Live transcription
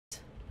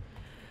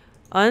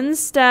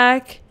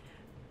Unstack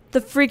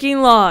the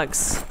freaking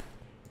logs.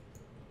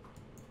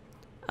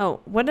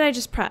 Oh, what did I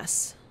just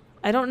press?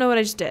 I don't know what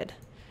I just did.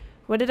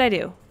 What did I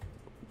do?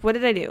 What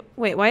did I do?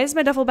 Wait, why is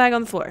my duffel bag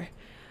on the floor?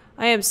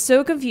 I am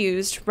so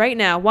confused right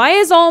now. Why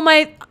is all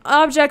my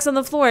objects on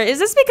the floor? Is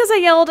this because I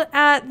yelled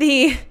at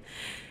the...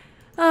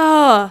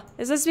 Oh,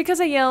 is this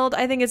because I yelled?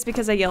 I think it's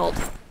because I yelled.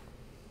 Take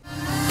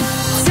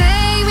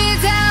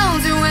me down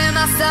to where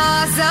my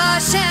stars are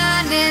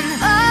shining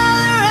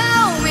all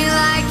around me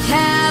like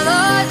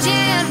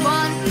halogen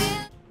one.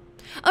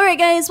 Alright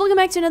guys, welcome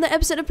back to another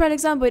episode of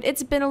Project Zomboid.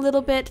 It's been a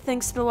little bit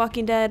thanks to The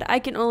Walking Dead. I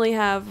can only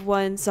have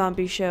one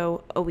zombie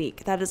show a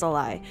week. That is a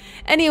lie.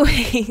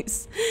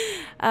 Anyways,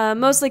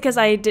 mostly because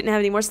I didn't have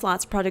any more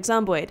slots for Project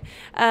Zomboid.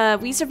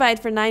 We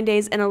survived for 9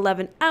 days and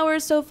 11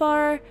 hours so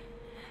far.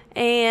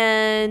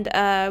 And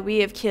we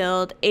have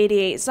killed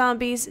 88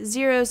 zombies,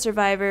 0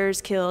 survivors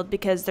killed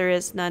because there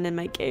is none in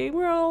my game.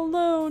 We're all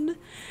alone.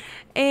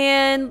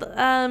 And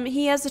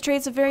he has the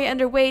traits of very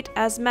underweight,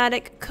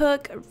 asthmatic,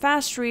 cook,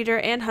 fast reader,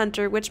 and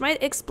hunter, which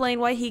might explain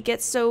why he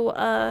gets so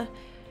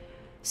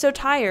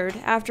tired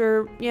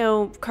after, you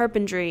know,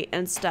 carpentry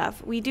and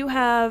stuff. We do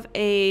have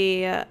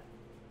a,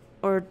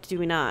 or do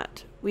we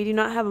not? We do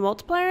not have a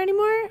multiplier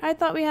anymore? I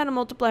thought we had a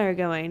multiplier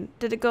going.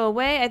 Did it go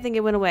away? I think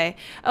it went away.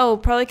 Oh,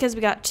 probably because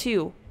we got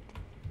 2.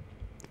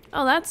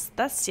 Oh, that's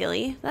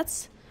silly.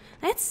 That's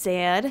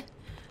sad.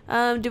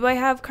 Do I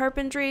have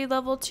carpentry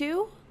level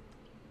 2?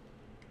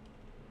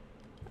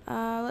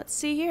 Let's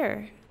see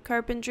here.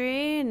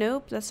 Carpentry.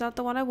 Nope, that's not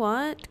the one I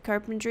want.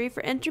 Carpentry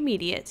for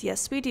intermediates.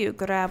 Yes, we do.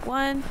 Grab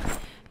one.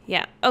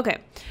 Yeah, okay.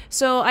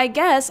 So I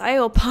guess I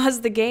will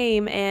pause the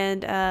game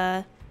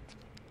and,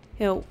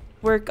 you know,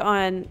 work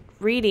on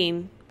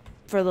reading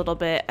for a little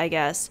bit, I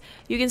guess.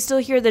 You can still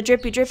hear the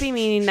drippy drippy,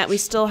 meaning that we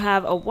still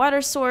have a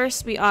water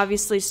source. We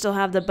obviously still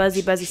have the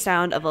buzzy buzzy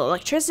sound of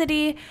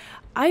electricity.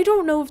 I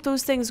don't know if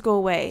those things go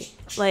away.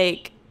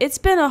 Like, it's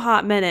been a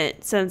hot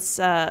minute since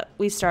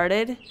we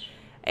started,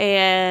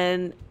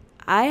 and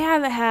I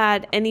haven't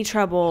had any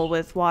trouble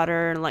with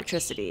water and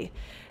electricity.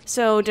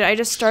 So did I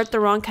just start the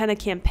wrong kind of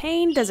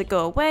campaign? Does it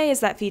go away? Is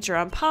that feature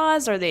on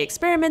pause? Are they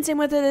experimenting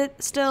with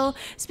it still?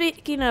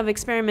 Speaking of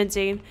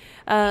experimenting,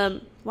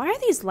 why are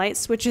these light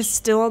switches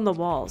still on the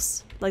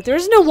walls? Like,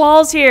 there's no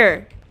walls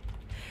here.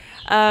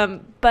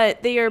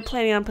 But they are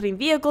planning on putting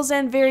vehicles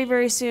in very,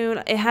 very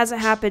soon. It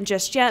hasn't happened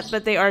just yet,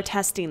 but they are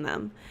testing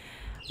them.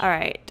 All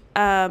right.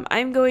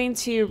 I'm going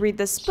to read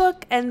this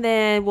book, and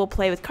then we'll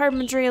play with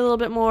carpentry a little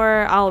bit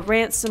more. I'll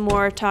rant some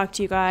more, talk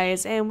to you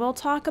guys, and we'll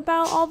talk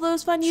about all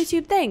those fun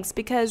YouTube things,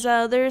 because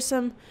there's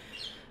some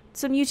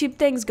YouTube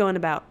things going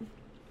about.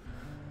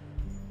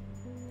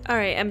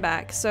 Alright, I'm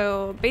back.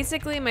 So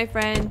basically my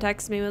friend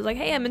texted me and was like,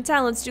 hey, I'm in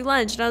town, let's do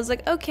lunch. And I was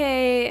like,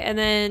 okay. And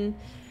then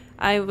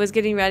I was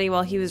getting ready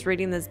while he was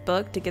reading this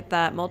book to get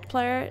that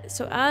multiplier.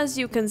 So as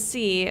you can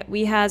see,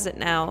 we has it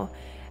now.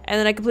 And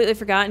then I completely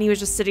forgot, and he was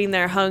just sitting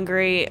there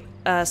hungry,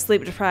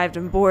 sleep deprived,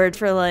 and bored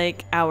for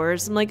like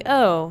hours. I'm like,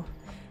 oh,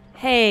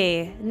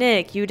 hey,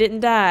 Nick, you didn't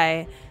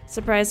die.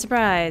 Surprise,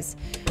 surprise.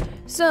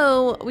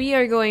 So we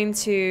are going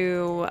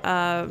to,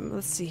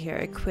 let's see here,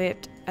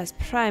 equipped as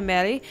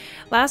primary.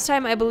 Last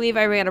time, I believe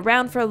I ran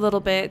around for a little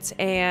bit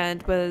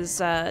and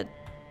was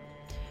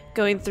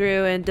going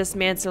through and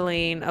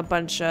dismantling a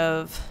bunch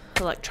of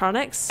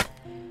electronics.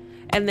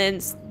 And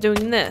then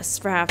doing this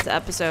for half the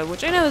episode,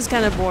 which I know is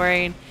kind of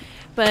boring.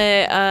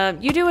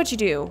 But you do what you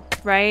do,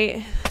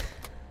 right?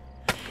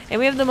 And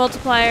we have the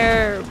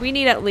multiplier. We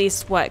need at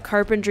least, what,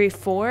 carpentry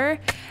 4?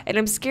 And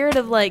I'm scared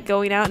of, like,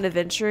 going out and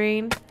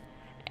adventuring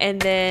and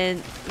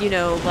then, you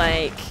know,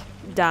 like,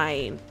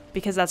 dying.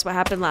 Because that's what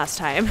happened last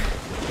time.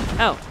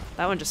 Oh,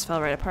 that one just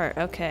fell right apart.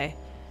 Okay.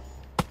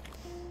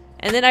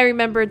 And then I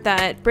remembered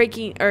that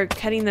breaking or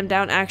cutting them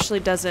down actually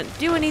doesn't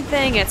do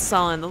anything. It's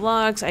sawing the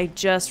logs. I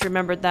just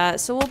remembered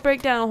that. So we'll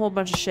break down a whole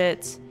bunch of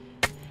shit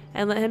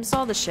and let him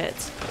saw the shit.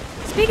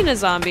 Speaking of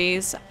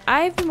zombies,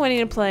 I've been wanting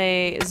to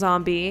play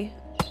Zombie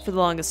for the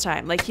longest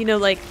time. Like, you know,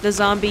 like the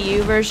Zombie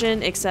U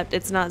version, except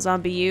it's not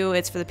Zombie U,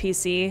 it's for the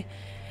PC.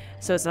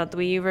 So it's not the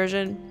Wii U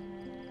version.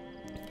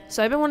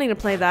 So I've been wanting to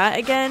play that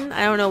again.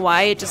 I don't know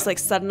why, it just like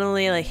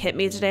suddenly like hit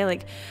me today.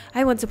 Like,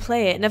 I want to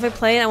play it. And if I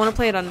play it, I want to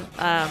play it on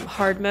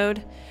hard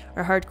mode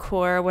or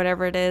hardcore,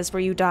 whatever it is,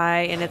 where you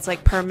die and it's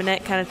like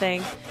permanent kind of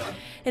thing.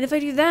 And if I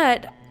do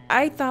that,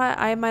 I thought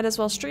I might as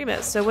well stream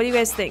it. So what do you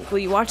guys think? Will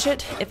you watch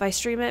it if I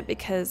stream it?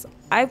 Because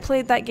I've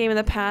played that game in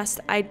the past.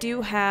 I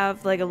do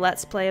have like a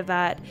let's play of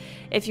that.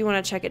 If you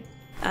want to check it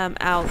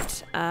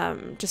out,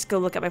 just go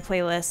look at my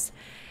playlist.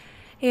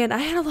 And I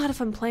had a lot of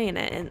fun playing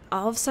it, and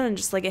all of a sudden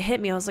just like it hit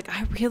me. I was like,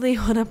 I really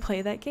want to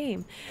play that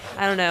game.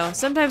 I don't know.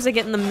 Sometimes I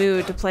get in the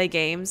mood to play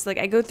games. Like,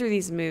 I go through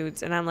these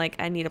moods and I'm like,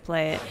 I need to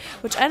play it.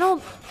 Which I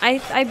don't,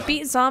 I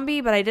beat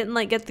Zombie, but I didn't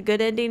like get the good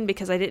ending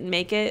because I didn't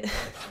make it.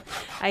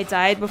 I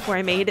died before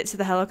I made it to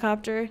the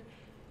helicopter.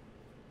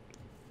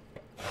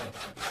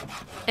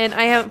 And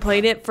I haven't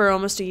played it for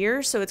almost a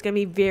year, so it's going to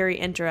be very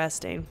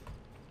interesting.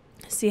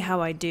 See how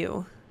I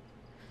do.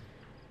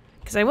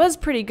 Because I was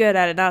pretty good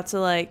at it, not to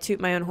like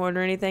toot my own horn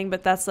or anything,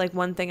 but that's like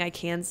one thing I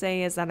can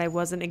say is that I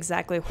wasn't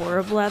exactly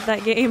horrible at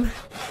that game.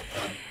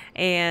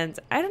 And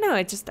I don't know,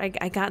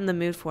 I got in the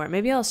mood for it.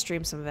 Maybe I'll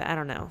stream some of it, I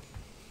don't know.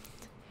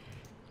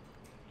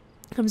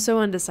 I'm so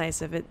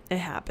undecisive, it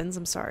happens,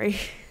 I'm sorry.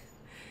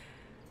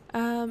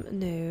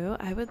 No,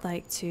 I would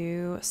like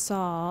to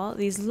saw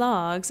these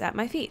logs at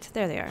my feet.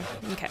 There they are,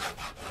 okay.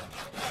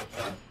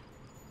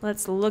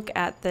 Let's look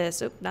at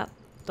this. Oop, not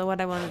the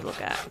what I wanted to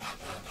look at.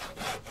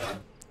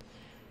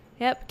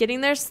 Yep, getting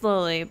there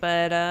slowly,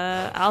 but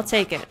I'll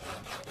take it.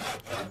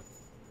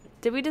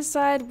 Did we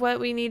decide what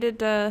we needed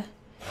to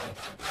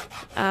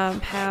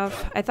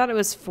have? I thought it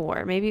was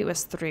 4. Maybe it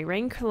was 3.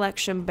 Ring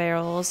collection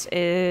barrels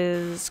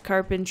is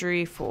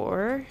carpentry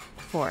 4.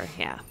 4,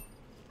 yeah.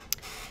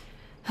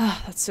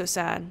 That's so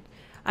sad.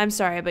 I'm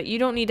sorry, but you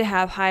don't need to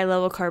have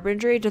high-level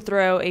carpentry to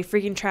throw a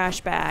freaking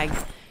trash bag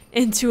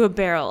into a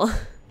barrel.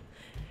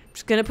 I'm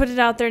just gonna put it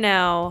out there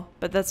now,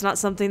 but that's not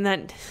something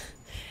that...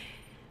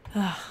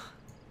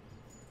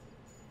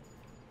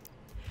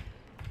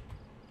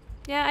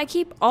 Yeah, I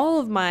keep all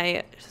of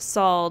my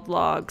sawed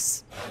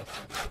logs,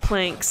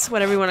 planks,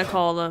 whatever you want to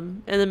call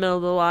them, in the middle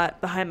of the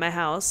lot behind my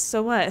house.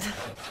 So what?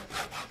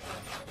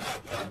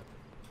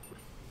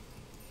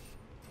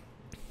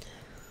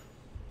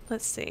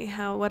 Let's see,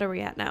 what are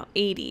we at now?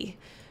 80.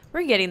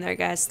 We're getting there,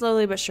 guys,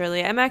 slowly but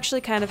surely. I'm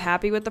actually kind of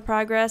happy with the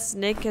progress.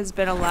 Nick has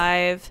been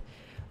alive,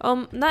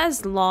 not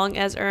as long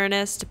as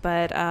Ernest,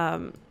 but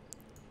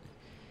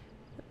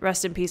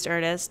rest in peace,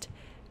 Ernest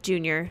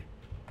Jr.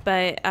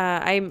 But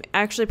I'm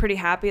actually pretty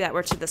happy that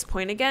we're to this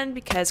point again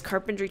because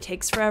carpentry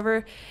takes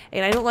forever.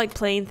 And I don't like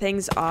playing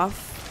things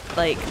off,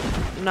 like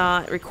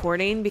not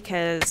recording,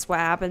 because what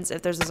happens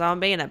if there's a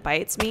zombie and it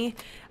bites me?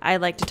 I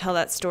like to tell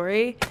that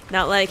story.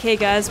 Not like, hey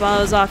guys, while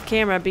I was off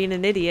camera being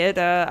an idiot,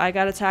 I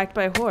got attacked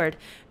by a horde.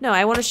 No,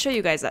 I want to show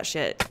you guys that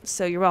shit.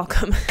 So you're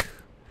welcome.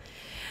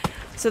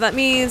 So that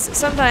means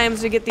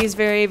sometimes we get these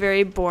very,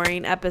 very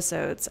boring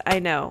episodes. I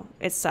know,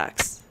 it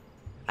sucks.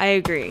 I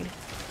agree.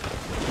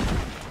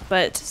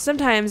 But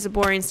sometimes the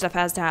boring stuff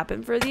has to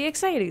happen for the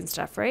exciting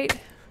stuff, right?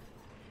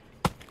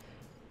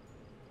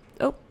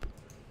 Oh.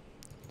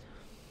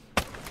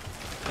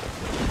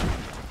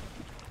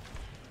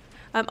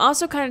 I'm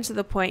also kind of to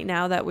the point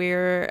now that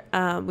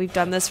we've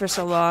done this for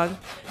so long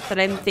that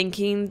I'm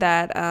thinking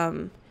that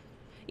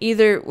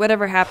either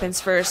whatever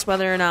happens first,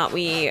 whether or not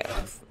we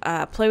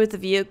play with the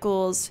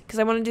vehicles, because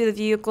I want to do the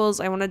vehicles,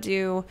 I want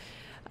to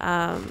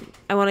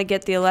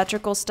get the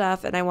electrical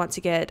stuff, and I want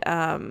to get...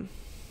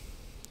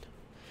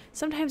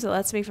 sometimes it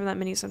lets me from that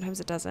menu, sometimes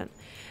it doesn't.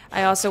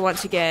 I also want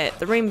to get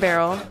the rain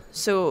barrel.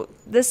 So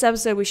this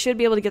episode, we should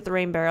be able to get the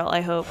rain barrel,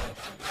 I hope.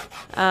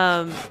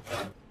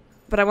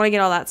 But I want to get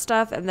all that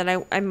stuff, and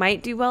then I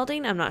might do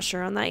welding. I'm not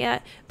sure on that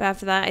yet. But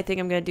after that, I think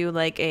I'm going to do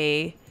like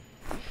a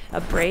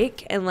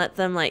break and let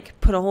them like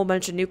put a whole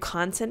bunch of new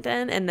content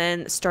in and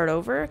then start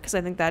over, because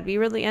I think that'd be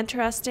really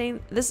interesting.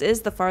 This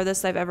is the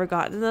farthest I've ever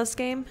gotten in this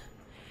game.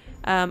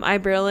 I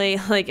barely,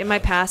 like in my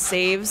past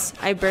saves,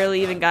 I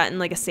barely even gotten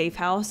like a safe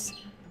house.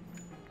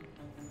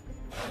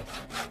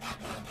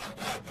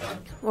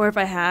 Or if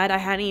I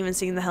hadn't even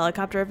seen the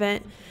helicopter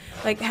event.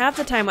 Like half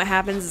the time what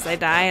happens is I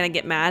die and I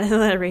get mad and then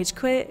I rage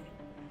quit.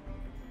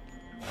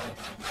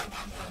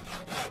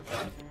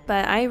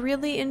 But I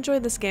really enjoy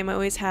this game, I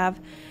always have.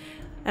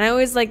 And I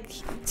always like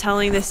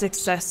telling the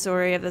success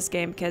story of this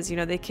game because, you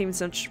know, they came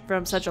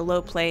from such a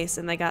low place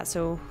and they got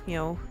so, you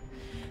know,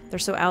 they're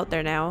so out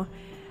there now.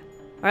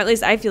 Or at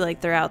least I feel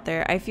like they're out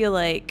there. I feel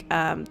like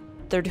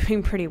they're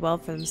doing pretty well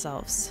for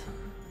themselves.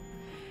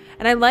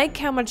 And I like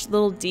how much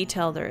little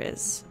detail there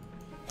is.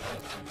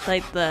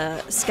 Like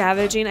the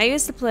scavenging. I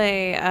used to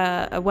play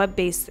a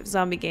web-based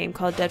zombie game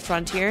called Dead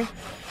Frontier.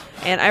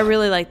 And I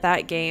really like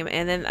that game.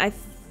 And then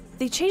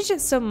they changed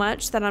it so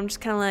much that I'm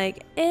just kind of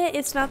like,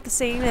 it's not the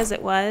same as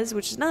it was.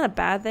 Which is not a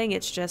bad thing.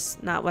 It's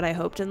just not what I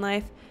hoped in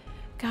life.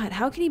 God,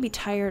 how can you be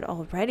tired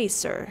already,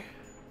 sir?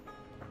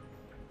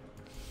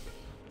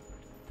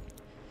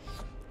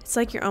 It's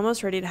like you're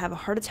almost ready to have a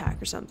heart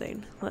attack or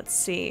something. Let's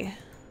see.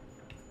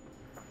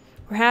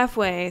 We're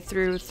halfway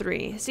through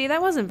 3. See,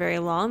 that wasn't very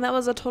long. That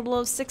was a total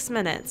of 6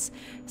 minutes.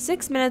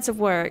 6 minutes of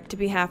work to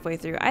be halfway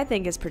through, I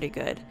think is pretty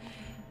good.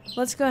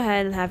 Let's go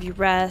ahead and have you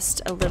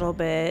rest a little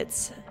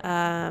bit.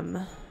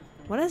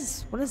 What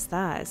is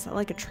that? Is that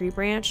like a tree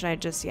branch?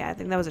 And yeah, I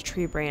think that was a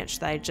tree branch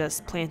that I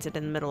just planted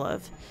in the middle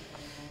of.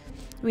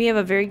 We have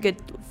a very good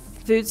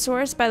food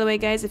source, by the way,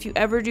 guys. If you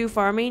ever do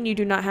farming, you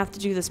do not have to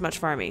do this much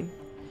farming.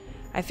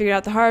 I figured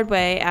out the hard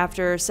way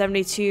after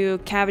 72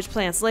 cabbage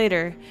plants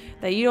later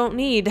that you don't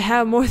need to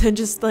have more than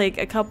just like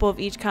a couple of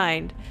each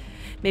kind.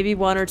 Maybe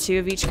 1 or 2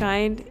 of each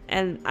kind,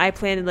 and I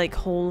planted like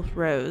whole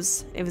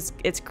rows.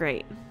 It's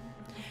great.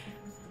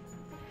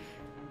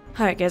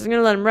 Alright guys, I'm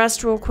gonna let them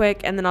rest real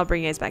quick and then I'll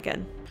bring you guys back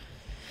in.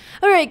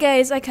 Alright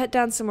guys, I cut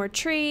down some more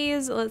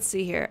trees. Let's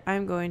see here.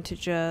 I'm going to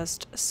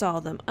just saw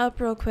them up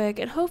real quick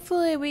and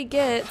hopefully we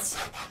get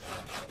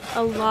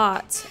a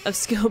lot of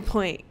skill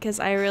point because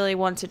I really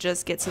want to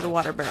just get to the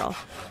water barrel.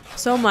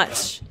 So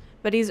much.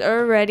 but he's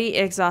already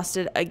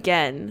exhausted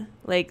again.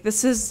 Like,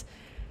 this is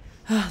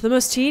the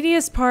most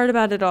tedious part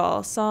about it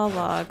all. Saw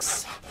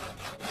logs.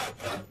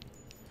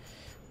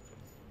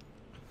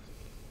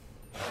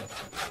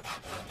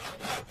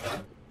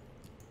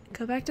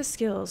 Go back to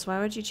skills. Why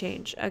would you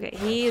change? Okay,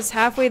 he is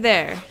halfway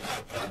there.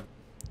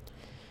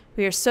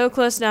 We are so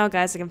close now,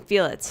 guys. I can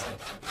feel it.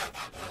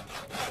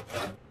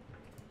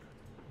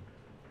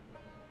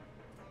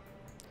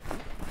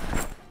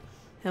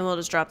 And we'll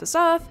just drop this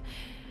off.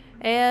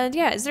 And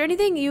yeah, is there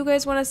anything you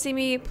guys want to see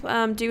me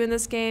do in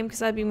this game?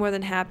 Because I'd be more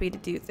than happy to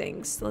do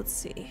things. Let's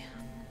see.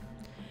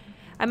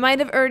 I might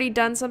have already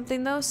done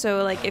something though,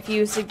 so like if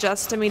you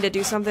suggest to me to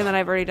do something that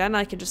I've already done,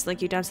 I can just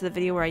link you down to the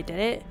video where I did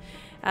it.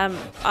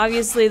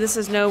 Obviously this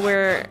is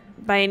nowhere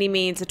by any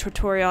means a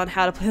tutorial on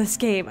how to play this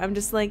game. I'm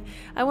just like,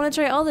 I want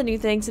to try all the new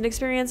things and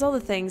experience all the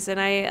things, and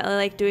I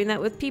like doing that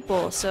with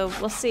people, so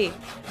we'll see.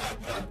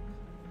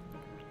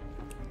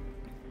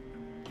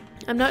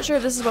 I'm not sure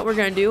if this is what we're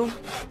gonna do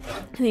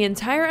in the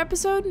entire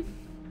episode.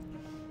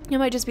 It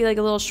might just be like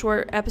a little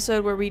short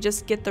episode where we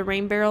just get the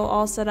rain barrel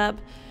all set up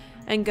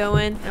and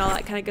going and all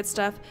that kind of good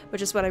stuff,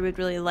 which is what I would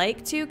really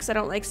like to, because I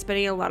don't like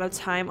spending a lot of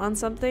time on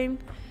something,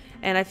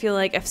 and I feel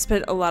like I've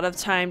spent a lot of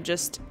time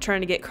just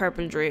trying to get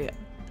carpentry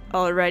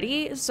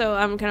already, so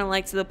I'm kind of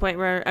like to the point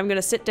where I'm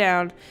gonna sit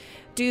down,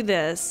 do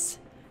this,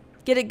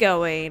 get it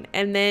going,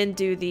 and then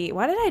do the...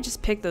 Why did I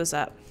just pick those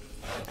up?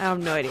 I have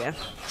no idea.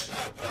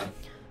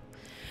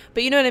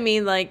 But you know what I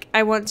mean, like,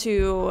 I want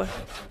to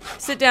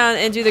sit down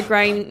and do the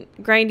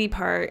grindy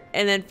part,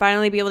 and then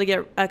finally be able to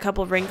get a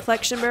couple of ring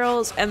collection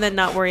barrels, and then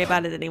not worry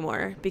about it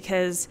anymore.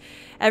 Because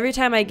every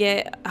time I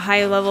get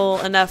high level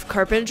enough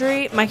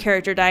carpentry, my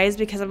character dies,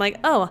 because I'm like,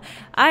 oh,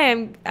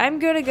 I'm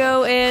gonna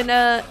go and,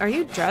 are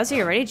you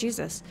drowsy already?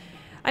 Jesus.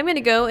 I'm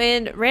gonna go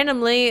and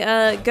randomly,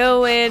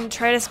 go and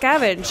try to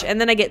scavenge,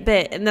 and then I get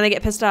bit, and then I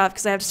get pissed off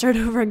because I have to start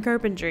over on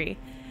carpentry.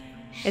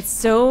 It's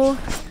so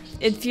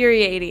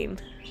infuriating.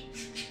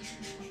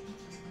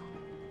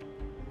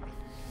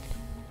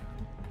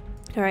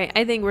 Alright,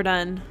 I think we're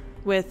done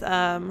with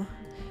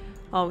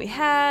all we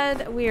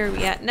had. Where are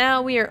we at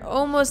now? We are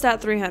almost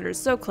at 300,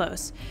 so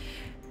close.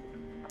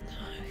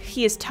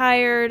 He is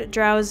tired,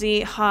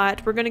 drowsy,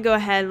 hot. We're gonna go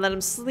ahead and let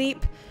him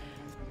sleep.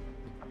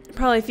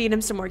 Probably feed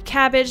him some more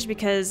cabbage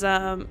because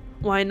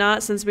why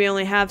not, since we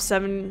only have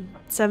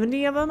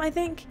 70 of them, I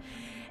think.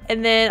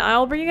 And then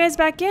I'll bring you guys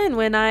back in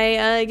when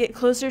I get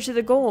closer to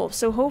the goal.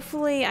 So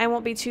hopefully I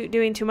won't be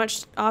doing too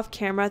much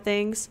off-camera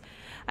things.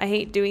 I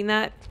hate doing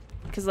that.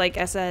 Because like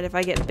I said, if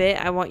I get bit,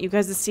 I want you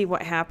guys to see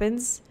what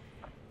happens.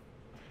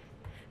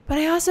 But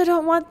I also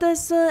don't want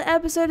this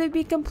episode to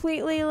be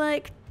completely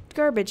like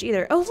garbage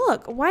either. Oh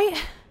look, why?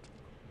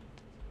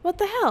 What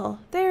the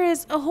hell? There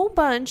is a whole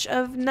bunch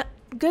of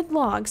good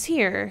logs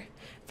here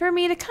for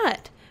me to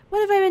cut. What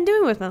have I been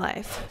doing with my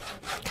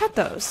life? Cut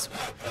those.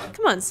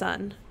 Come on,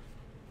 son.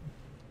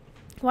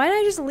 Why did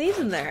I just leave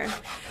them there?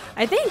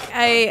 I think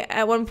I,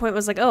 at one point,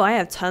 was like, oh, I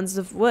have tons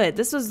of wood.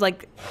 This was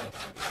like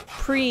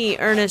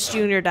pre-Ernest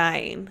Jr.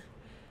 dying.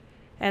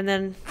 And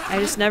then I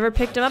just never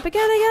picked him up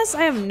again, I guess?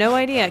 I have no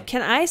idea.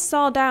 Can I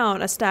saw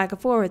down a stack of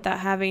 4 without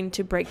having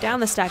to break down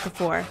the stack of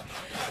 4?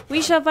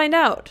 We shall find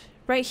out.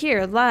 Right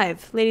here,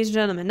 live, ladies and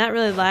gentlemen. Not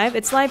really live.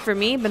 It's live for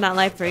me, but not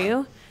live for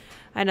you.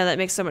 I know that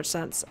makes so much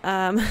sense.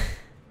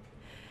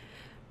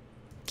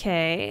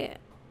 Okay.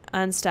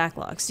 Unstack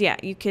logs. Yeah,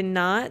 you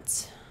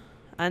cannot...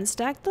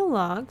 unstack the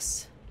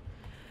logs.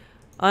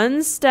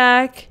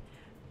 Unstack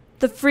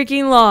the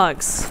freaking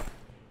logs.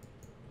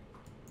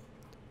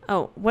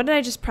 Oh, what did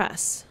I just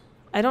press?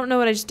 I don't know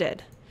what I just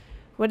did.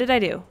 What did I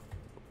do?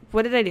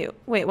 What did I do?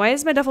 Wait, why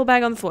is my duffel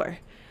bag on the floor?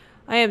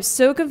 I am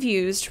so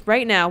confused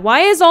right now.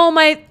 Why is all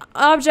my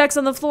objects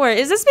on the floor?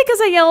 Is this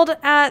because I yelled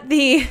at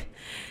the...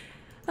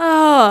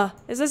 Oh,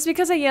 is this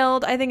because I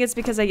yelled? I think it's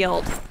because I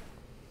yelled.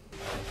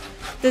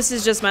 This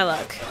is just my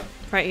luck.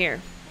 Right here.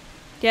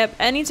 Yep,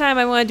 anytime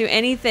I want to do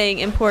anything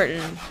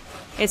important,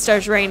 it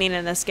starts raining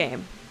in this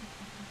game.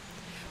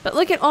 But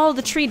look at all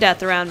the tree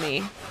death around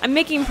me. I'm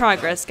making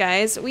progress,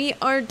 guys. We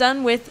are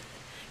done with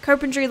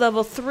carpentry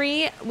level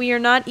 3. We are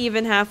not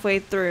even halfway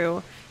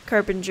through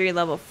carpentry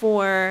level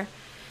 4.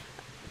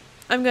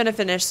 I'm going to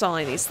finish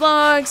sawing these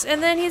logs,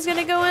 and then he's going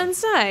to go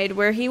inside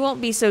where he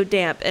won't be so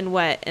damp and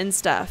wet and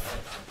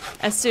stuff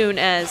as soon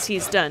as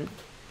he's done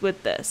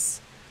with this.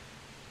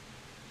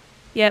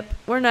 Yep,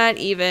 we're not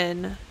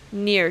even...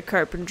 near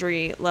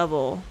carpentry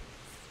level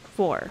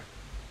 4.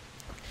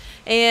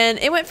 And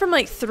it went from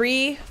like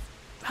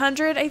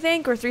 300, I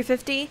think, or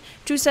 350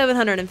 to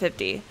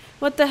 750.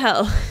 What the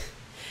hell?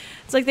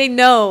 It's like they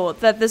know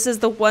that this is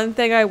the one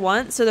thing I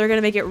want, so they're going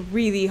to make it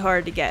really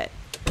hard to get.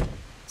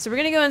 So we're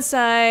going to go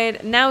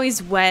inside. Now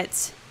he's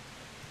wet.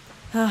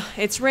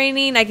 It's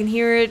raining. I can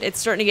hear it. It's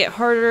starting to get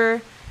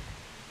harder.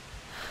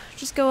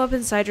 Just go up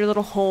inside your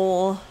little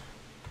hole.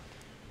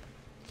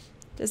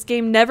 This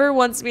game never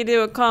wants me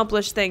to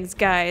accomplish things,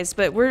 guys,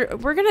 but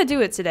we're gonna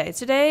do it today.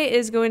 Today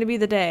is going to be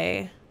the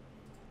day.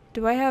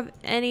 Do I have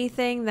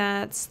anything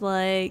that's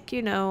like,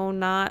 you know,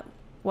 not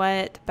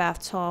wet?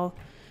 Bath towel.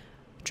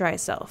 Dry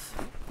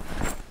self.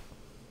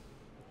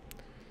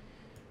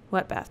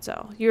 Wet bath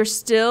towel. You're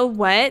still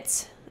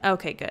wet?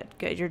 Okay, good.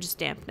 Good. You're just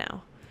damp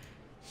now.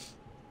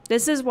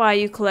 This is why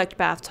you collect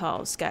bath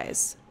towels,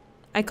 guys.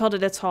 I called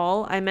it a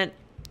towel. I meant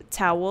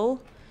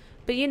towel.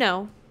 But you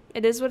know,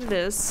 it is what it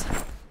is.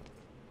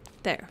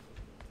 There.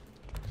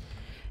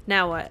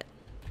 Now what?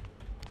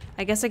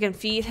 I guess I can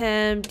feed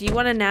him. Do you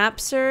want a nap,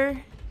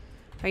 sir?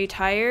 Are you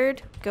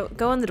tired?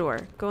 Go in the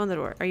door. Go in the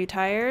door. Are you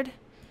tired?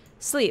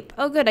 Sleep.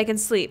 Oh, good. I can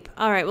sleep.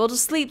 All right. We'll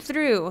just sleep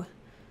through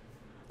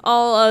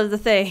all of the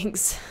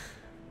things.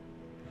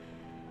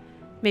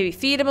 Maybe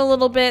feed him a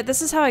little bit.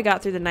 This is how I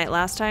got through the night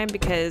last time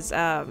because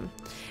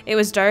it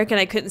was dark and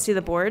I couldn't see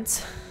the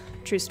boards.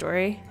 True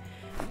story.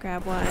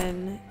 Grab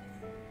one.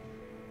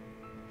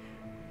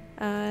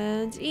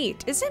 And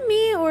eat. Is it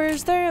me or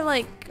is there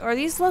like, are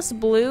these less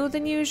blue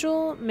than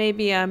usual?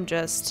 Maybe I'm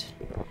just,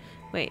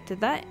 wait,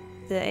 did the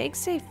egg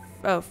say,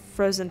 oh,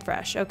 frozen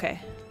fresh. Okay.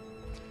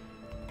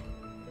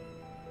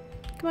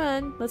 Come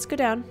on, let's go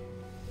down.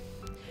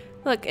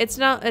 Look, it's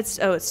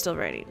still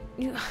raining.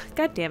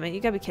 God damn it,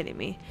 you gotta be kidding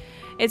me.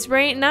 It's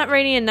not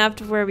raining enough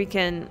to where we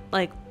can,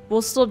 like,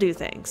 we'll still do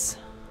things.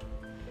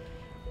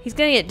 He's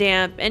gonna get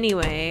damp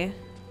anyway.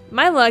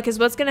 My luck is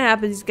what's gonna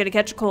happen is he's gonna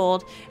catch a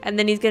cold and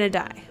then he's gonna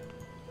die.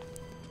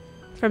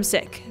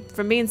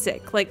 From being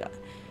sick. Like,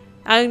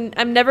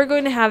 I'm never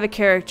going to have a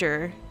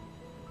character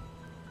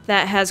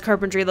that has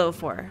carpentry level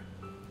 4.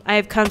 I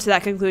have come to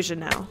that conclusion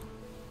now.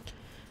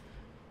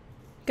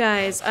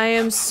 Guys, I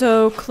am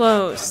so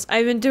close.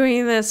 I've been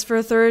doing this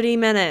for 30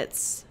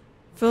 minutes.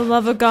 For the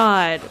love of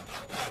God.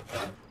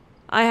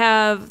 I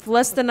have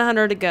less than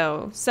 100 to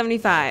go.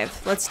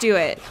 75. Let's do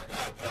it.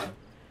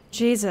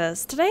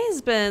 Jesus. Today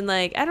has been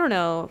like, I don't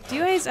know. Do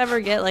you guys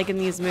ever get like in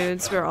these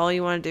moods where all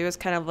you want to do is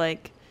kind of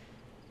like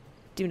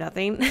do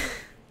nothing?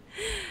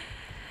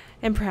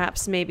 And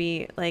perhaps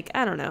maybe like,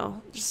 I don't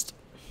know, just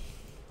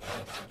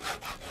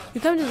you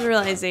come to the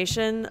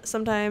realization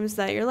sometimes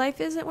that your life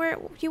isn't where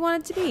you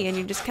want it to be and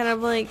you just kind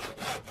of like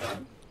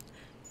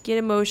get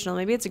emotional.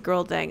 Maybe it's a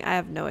girl thing. I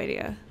have no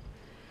idea.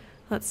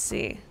 Let's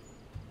see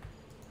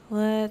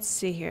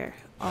here.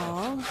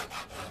 All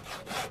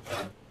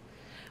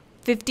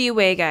 50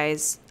 away,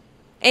 guys,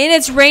 and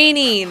it's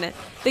raining.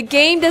 The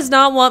game does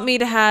not want me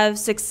to have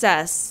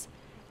success.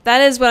 That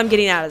is what I'm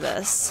getting out of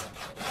this.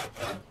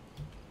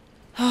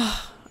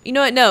 You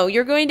know what? No,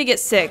 you're going to get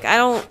sick. I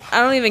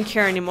don't even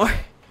care anymore.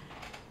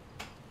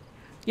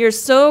 You're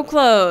so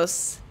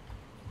close.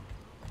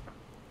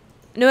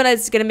 You know what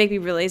is going to make me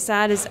really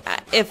sad is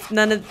if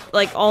none of,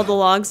 like, all the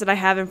logs that I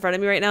have in front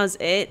of me right now is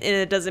it, and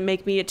it doesn't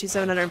make me it to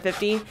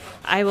 750,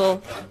 I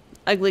will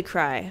ugly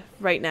cry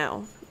right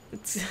now.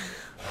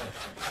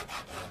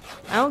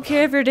 I don't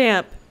care if you're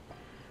damp.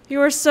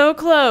 You are so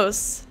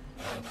close.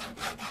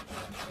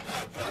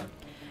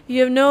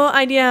 You have no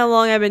idea how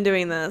long I've been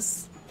doing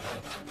this.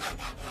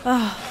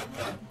 Oh.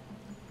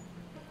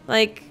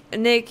 Like,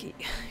 Nick,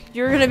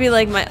 you're gonna be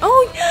like my,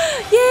 oh,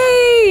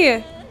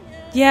 yay!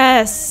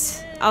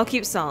 Yes! I'll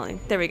keep stalling.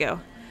 There we go.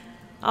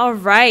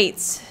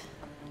 Alright.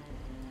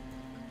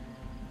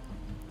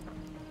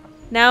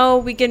 Now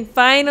we can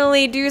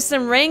finally do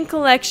some rain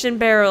collection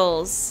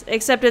barrels.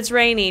 Except it's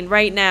raining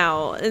right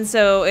now. And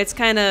so it's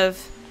kind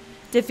of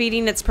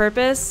defeating its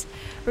purpose.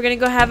 We're gonna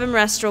go have him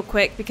rest real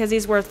quick because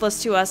he's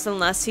worthless to us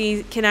unless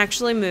he can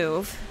actually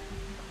move.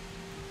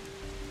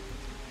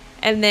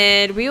 And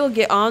then we will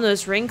get on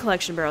those ring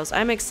collection barrels.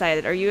 I'm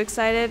excited. Are you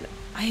excited?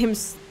 I am.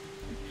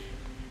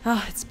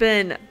 Oh, it's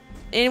been.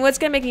 And what's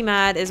gonna make me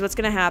mad is what's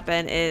gonna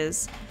happen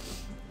is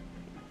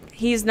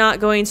he's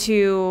not going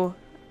to,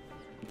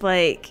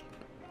 like,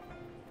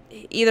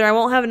 either I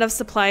won't have enough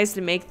supplies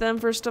to make them,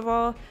 first of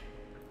all,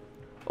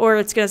 or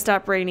it's gonna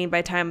stop raining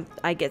by the time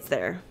I get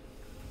there.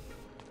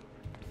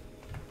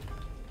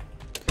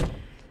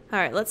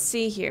 Alright, let's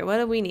see here. What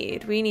do we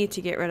need? We need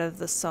to get rid of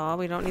the saw.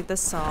 We don't need the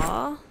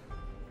saw.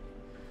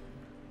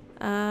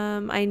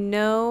 I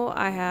know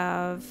I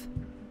have...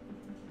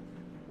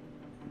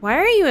 Why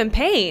are you in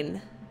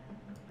pain?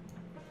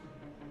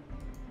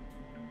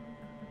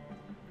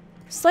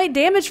 Slight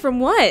damage from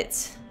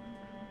what?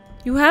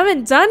 You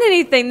haven't done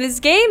anything. This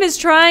game is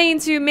trying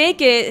to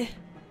make it...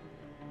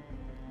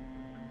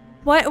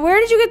 What? Where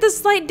did you get this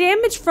slight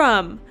damage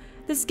from?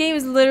 This game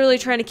is literally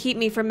trying to keep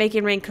me from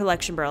making rain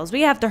collection barrels.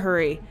 We have to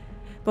hurry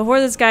before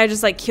this guy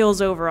just like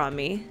keels over on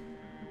me.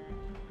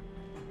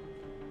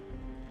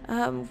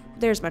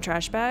 There's my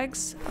trash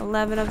bags.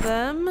 11 of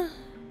them.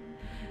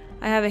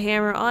 I have a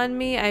hammer on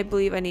me. I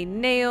believe I need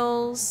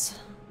nails.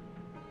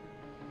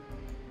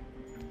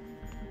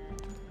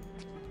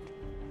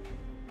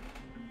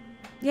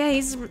 Yeah,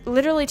 he's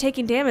literally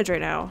taking damage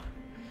right now.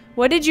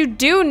 What did you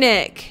do,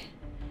 Nick?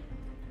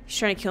 He's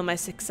trying to kill my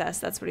success.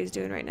 That's what he's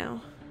doing right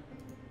now.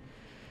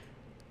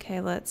 Okay,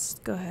 let's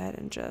go ahead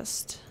and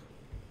just...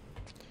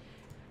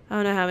 I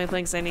don't know how many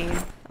planks I need.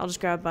 I'll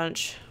just grab a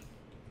bunch.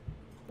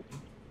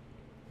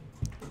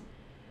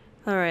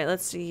 Alright,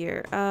 let's see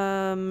here.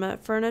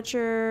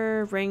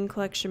 Furniture, ring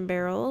collection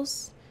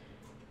barrels.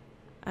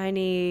 I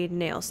need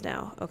nails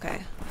now.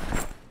 Okay.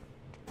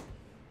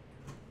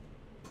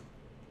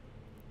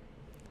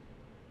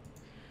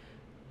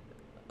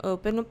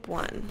 open up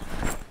one.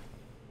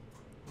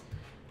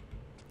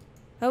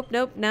 Oh,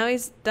 nope. Now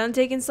he's done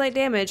taking slight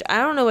damage. I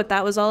don't know what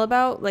that was all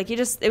about. Like, it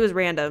was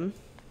random.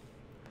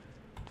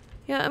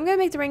 Yeah, I'm gonna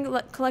make the ring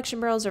collection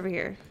barrels over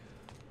here.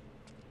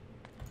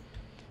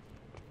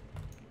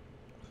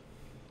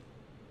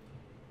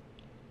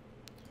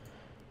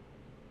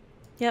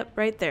 Yep,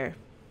 right there.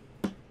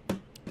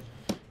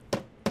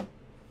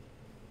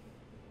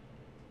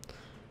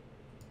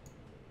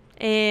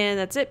 And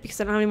that's it, because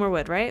I don't have any more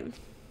wood, right?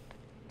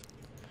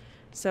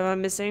 So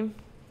I'm missing.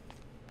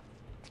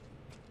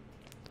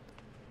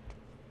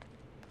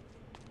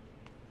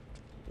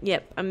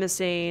 Yep, I'm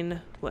missing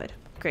wood.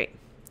 Great.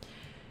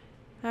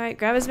 Alright,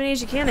 grab as many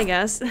as you can, I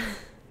guess.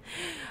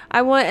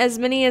 I want as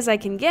many as I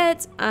can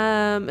get.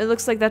 It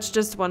looks like that's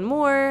just one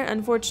more,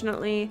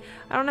 unfortunately.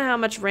 I don't know how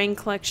much ring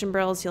collection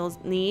barrels you'll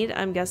need.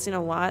 I'm guessing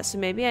a lot, so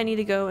maybe I need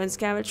to go and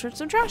scavenge for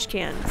some trash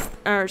cans.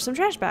 Or some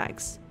trash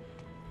bags.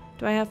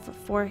 Do I have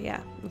 4?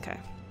 Yeah, okay.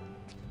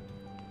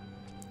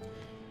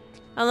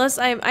 Unless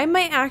I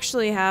might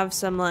actually have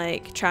some,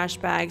 like, trash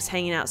bags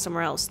hanging out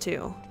somewhere else,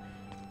 too.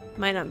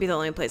 Might not be the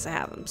only place I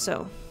have them,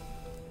 so.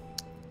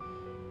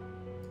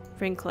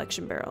 Ring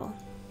collection barrel.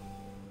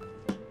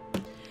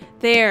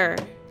 There,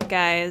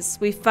 guys.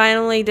 We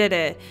finally did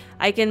it.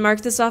 I can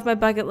mark this off my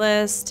bucket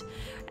list.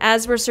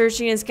 As we're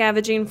searching and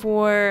scavenging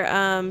for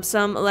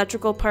some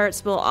electrical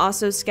parts, we'll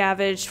also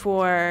scavenge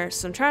for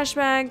some trash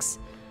bags.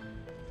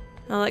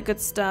 All that good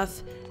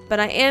stuff. But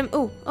I am...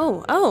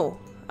 Oh,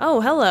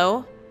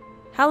 hello.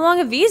 How long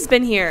have these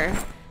been here?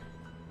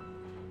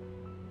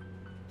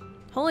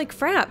 Holy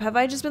crap. Have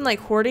I just been, like,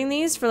 hoarding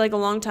these for, like, a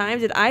long time?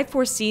 Did I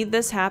foresee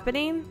this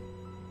happening?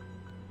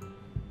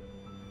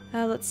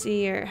 Let's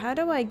see here. How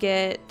do I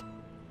get...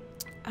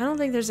 I don't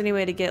think there's any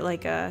way to get,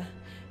 like,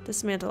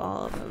 dismantle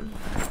all of them.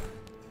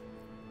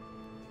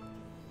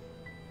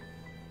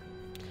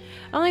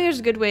 I don't think there's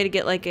a good way to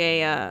get, like,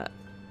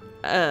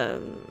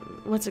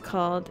 what's it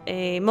called?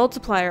 A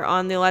multiplier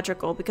on the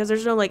electrical, because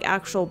there's no, like,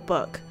 actual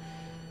book.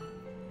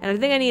 And I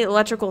think I need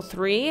electrical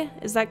 3.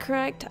 Is that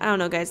correct? I don't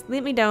know, guys.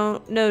 Let me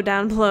know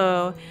down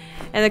below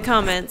in the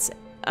comments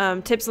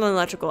tips on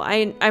electrical.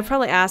 I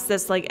probably ask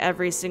this, like,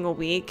 every single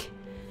week.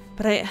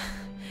 But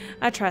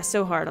I try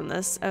so hard on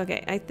this.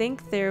 Okay, I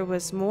think there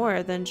was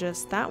more than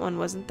just that one,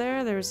 wasn't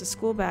there? There was a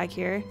school bag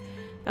here.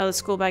 Oh, the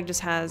school bag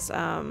just has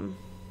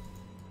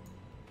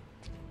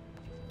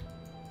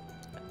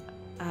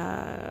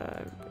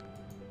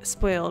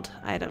spoiled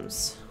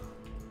items.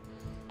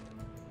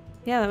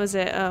 Yeah, that was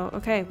it. Oh,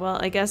 okay. Well,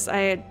 I guess I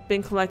had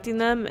been collecting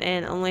them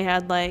and only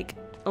had, like,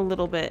 a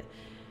little bit.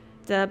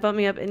 Did that bump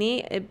me up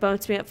any? It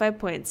bumped me up 5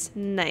 points.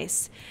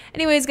 Nice.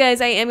 Anyways,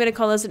 guys, I am going to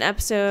call this an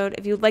episode.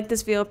 If you like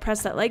this video,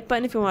 press that like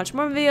button. If you want to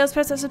watch more videos,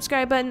 press that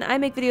subscribe button. I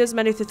make videos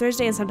Monday through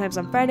Thursday and sometimes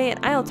on Friday,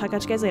 and I'll talk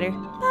at you guys later.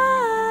 Bye!